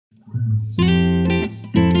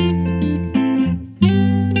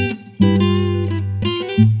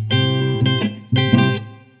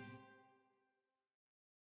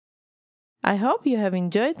I hope you have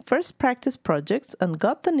enjoyed first practice projects and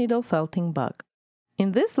got the needle felting bug.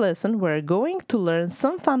 In this lesson, we're going to learn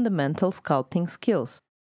some fundamental sculpting skills.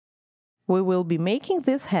 We will be making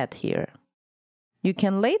this hat here. You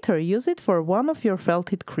can later use it for one of your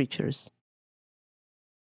felted creatures.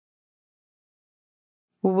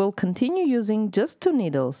 We will continue using just two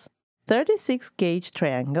needles, 36 gauge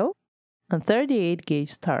triangle and 38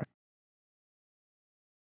 gauge star.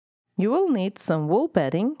 You will need some wool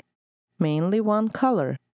bedding, mainly one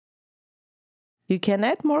color. You can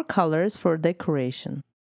add more colors for decoration.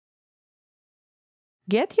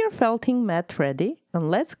 Get your felting mat ready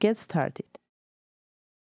and let's get started.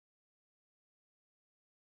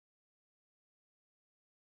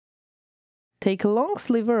 Take a long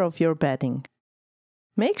sliver of your bedding.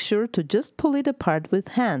 Make sure to just pull it apart with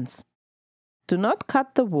hands. Do not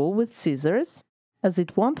cut the wool with scissors, as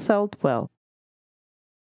it won't felt well.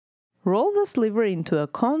 Roll the sliver into a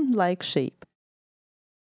cone-like shape.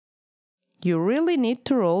 You really need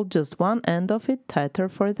to roll just one end of it tighter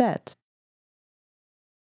for that.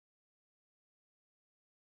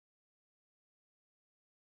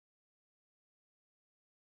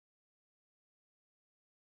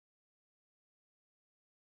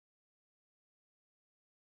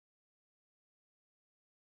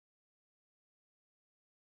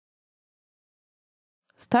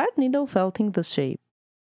 Start needle felting the shape.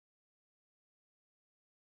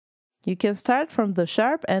 You can start from the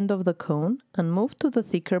sharp end of the cone and move to the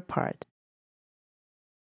thicker part.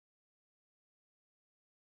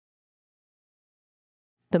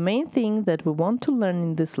 The main thing that we want to learn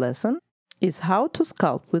in this lesson is how to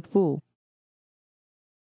sculpt with wool.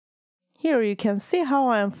 Here you can see how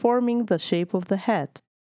I am forming the shape of the hat.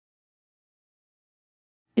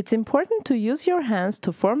 It's important to use your hands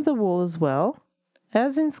to form the wool as well,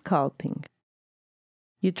 as in sculpting.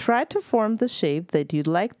 You try to form the shape that you'd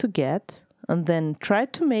like to get, and then try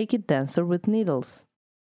to make it denser with needles.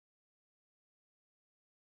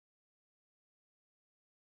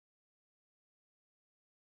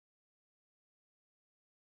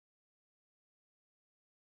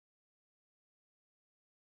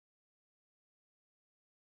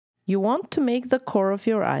 You want to make the core of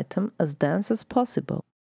your item as dense as possible.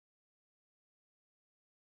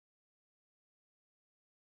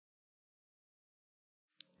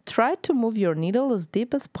 Try to move your needle as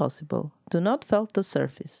deep as possible. Do not felt the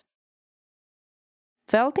surface.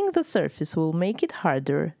 Felting the surface will make it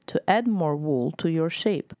harder to add more wool to your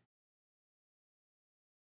shape.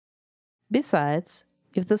 Besides,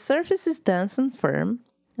 if the surface is dense and firm,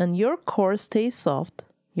 and your core stays soft,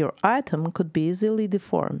 your item could be easily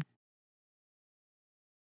deformed.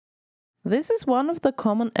 This is one of the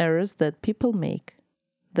common errors that people make,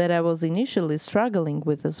 that I was initially struggling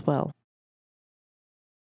with as well.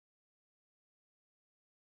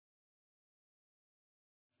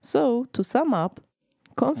 So, to sum up,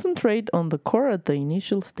 concentrate on the core at the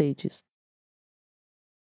initial stages.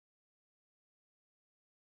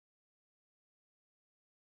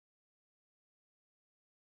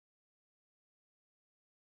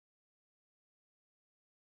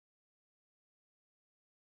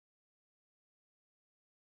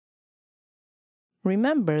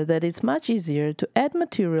 Remember that it's much easier to add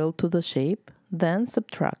material to the shape than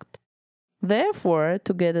subtract. Therefore,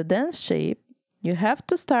 to get a dense shape, you have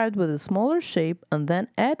to start with a smaller shape and then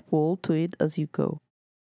add wool to it as you go.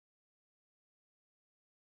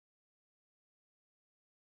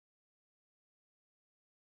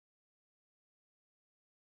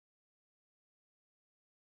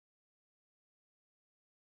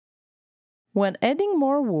 When adding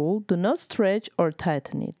more wool, do not stretch or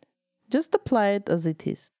tighten it. Just apply it as it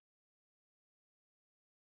is.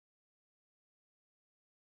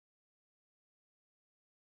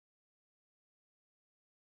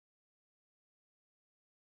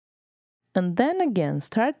 And then again,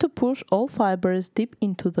 start to push all fibers deep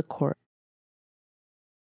into the core.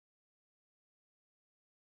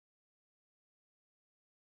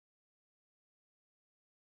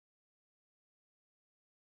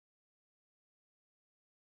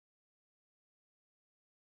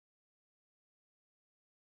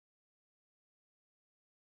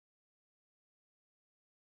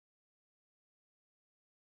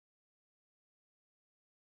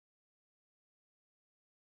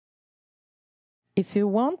 If you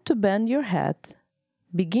want to bend your hat,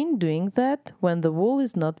 begin doing that when the wool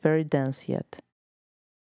is not very dense yet.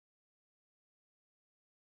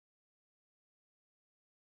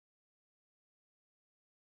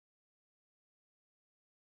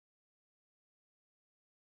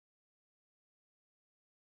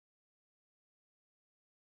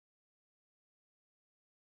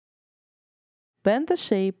 Bend the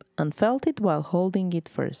shape and felt it while holding it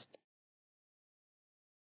first.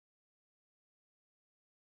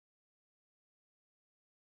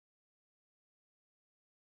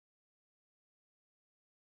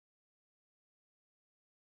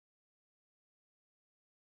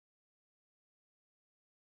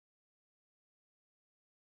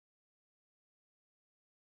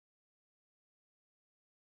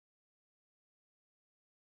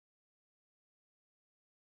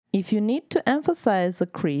 If you need to emphasize a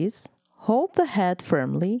crease, hold the head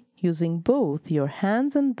firmly using both your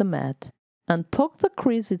hands and the mat and poke the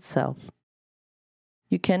crease itself.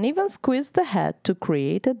 You can even squeeze the head to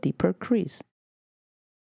create a deeper crease.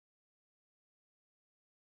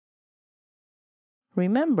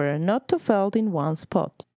 Remember not to felt in one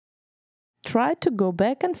spot. Try to go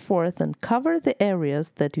back and forth and cover the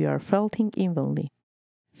areas that you are felting evenly.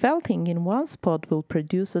 Felting in one spot will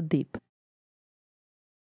produce a dip.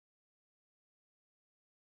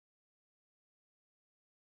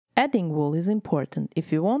 Adding wool is important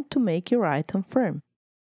if you want to make your item firm.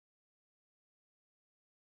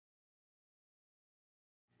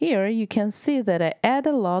 Here you can see that I add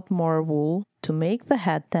a lot more wool to make the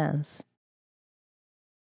head dance.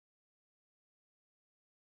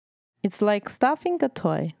 It's like stuffing a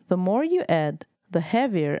toy. The more you add, the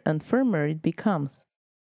heavier and firmer it becomes.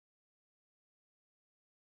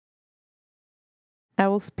 I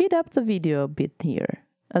will speed up the video a bit here,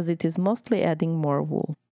 as it is mostly adding more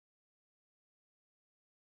wool.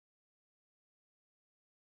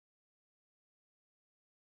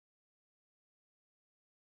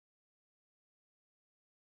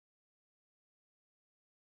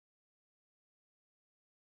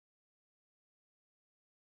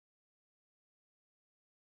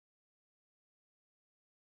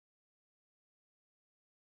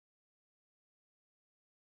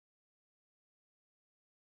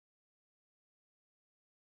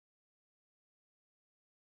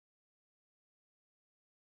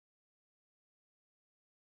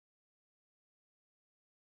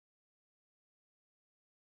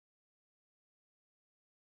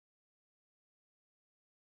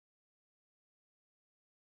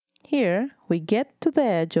 Here we get to the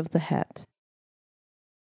edge of the hat.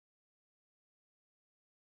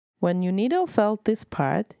 When you needle felt this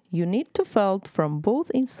part, you need to felt from both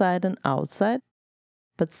inside and outside,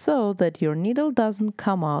 but so that your needle doesn't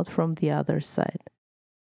come out from the other side.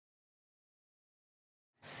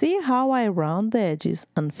 See how I round the edges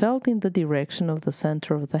and felt in the direction of the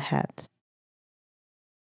center of the hat.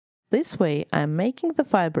 This way I am making the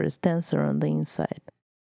fibers denser on the inside.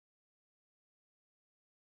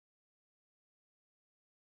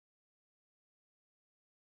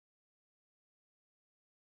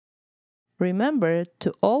 Remember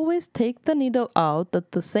to always take the needle out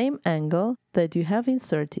at the same angle that you have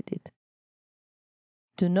inserted it.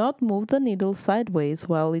 Do not move the needle sideways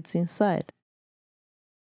while it's inside.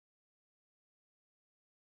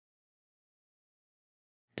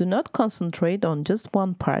 Do not concentrate on just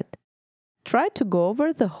one part. Try to go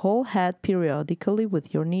over the whole hat periodically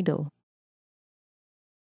with your needle.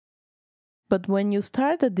 But when you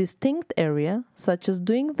start a distinct area, such as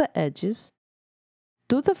doing the edges,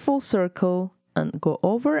 do the full circle and go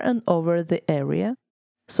over and over the area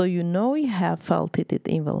so you know you have felted it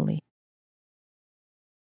evenly.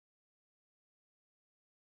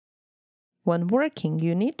 When working,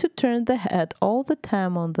 you need to turn the head all the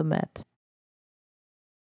time on the mat.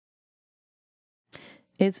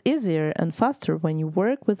 It's easier and faster when you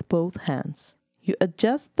work with both hands. You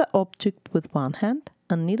adjust the object with one hand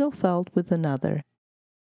and needle felt with another.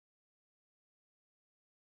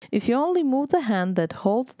 If you only move the hand that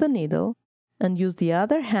holds the needle and use the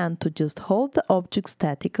other hand to just hold the object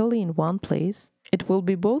statically in one place, it will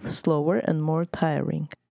be both slower and more tiring.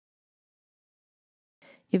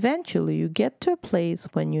 Eventually, you get to a place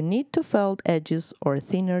when you need to felt edges or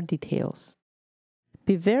thinner details.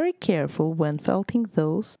 Be very careful when felting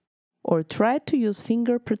those, or try to use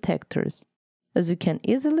finger protectors, as you can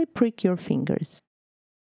easily prick your fingers.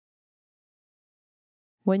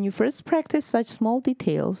 When you first practice such small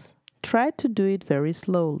details, try to do it very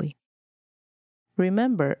slowly.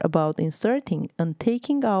 Remember about inserting and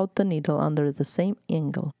taking out the needle under the same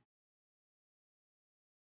angle.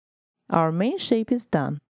 Our main shape is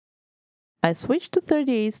done. I switched to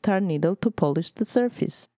 38 star needle to polish the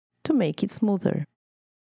surface, to make it smoother.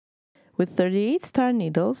 With 38 star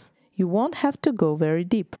needles, you won't have to go very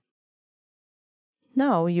deep.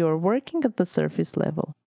 Now you are working at the surface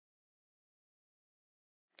level.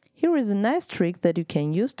 Here is a nice trick that you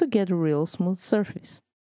can use to get a real smooth surface.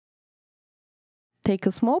 Take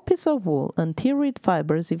a small piece of wool and tear it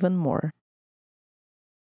fibers even more.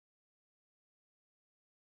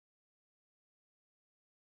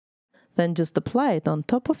 Then just apply it on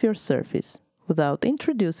top of your surface without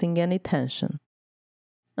introducing any tension,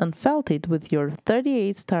 and felt it with your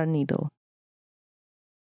 38-star needle.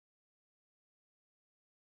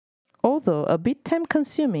 Although a bit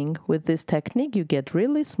time-consuming, with this technique you get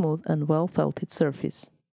really smooth and well-felted surface.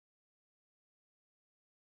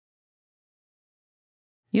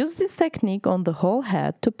 Use this technique on the whole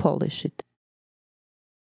hat to polish it.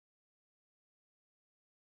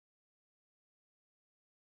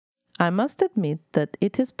 I must admit that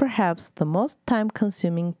it is perhaps the most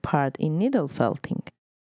time-consuming part in needle felting,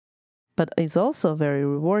 but is also very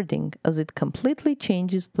rewarding as it completely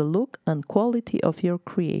changes the look and quality of your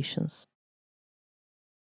creations.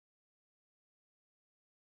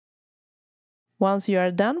 Once you are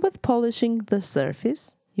done with polishing the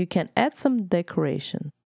surface, you can add some decoration.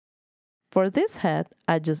 For this hat,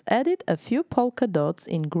 I just added a few polka dots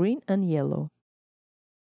in green and yellow.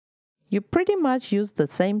 You pretty much use the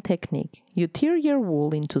same technique. You tear your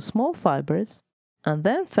wool into small fibers and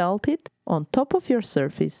then felt it on top of your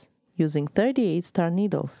surface using 38-star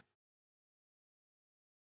needles.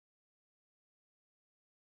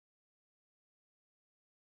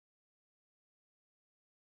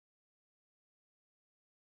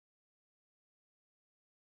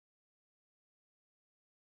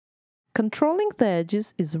 Controlling the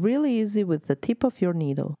edges is really easy with the tip of your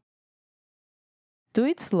needle. Do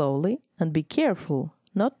it slowly and be careful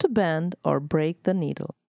not to bend or break the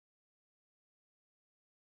needle.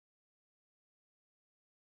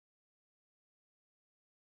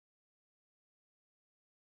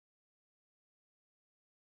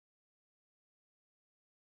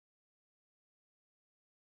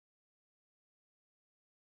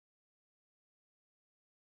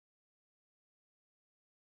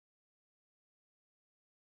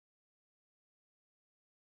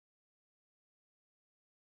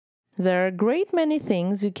 There are a great many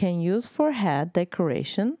things you can use for hat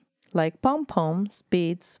decoration, like pom-poms,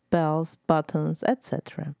 beads, bells, buttons,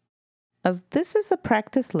 etc. As this is a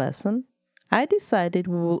practice lesson, I decided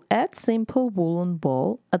we will add simple woolen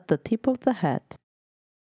ball at the tip of the hat.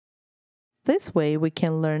 This way we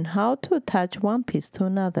can learn how to attach one piece to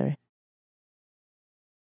another.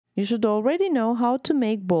 You should already know how to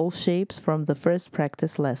make ball shapes from the first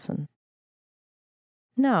practice lesson.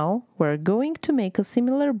 Now we're going to make a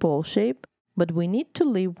similar ball shape, but we need to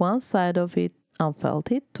leave one side of it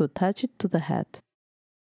unfelted to attach it to the hat.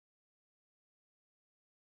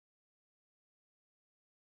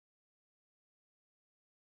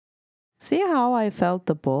 See how I felt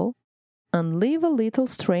the ball? And leave a little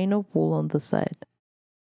strain of wool on the side.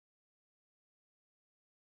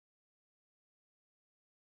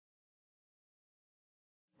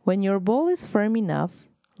 When your ball is firm enough,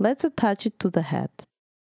 let's attach it to the hat.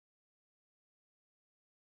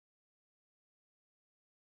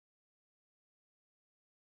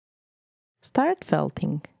 Start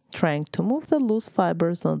felting, trying to move the loose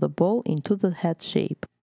fibers on the ball into the hat shape.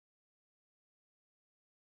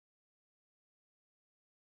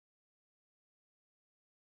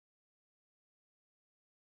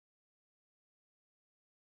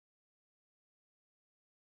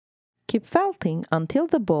 Keep felting until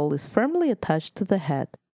the ball is firmly attached to the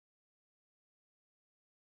hat.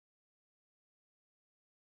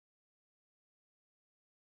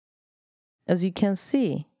 As you can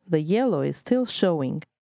see, the yellow is still showing,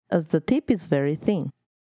 as the tip is very thin.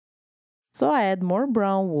 So I add more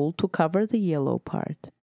brown wool to cover the yellow part.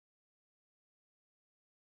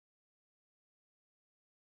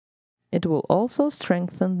 It will also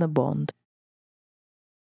strengthen the bond.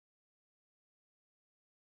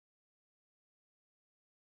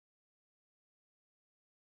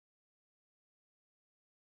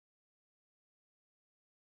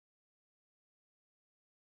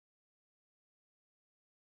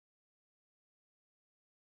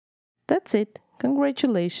 That's it.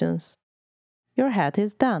 Congratulations! Your hat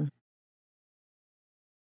is done.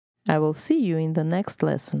 I will see you in the next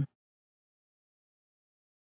lesson.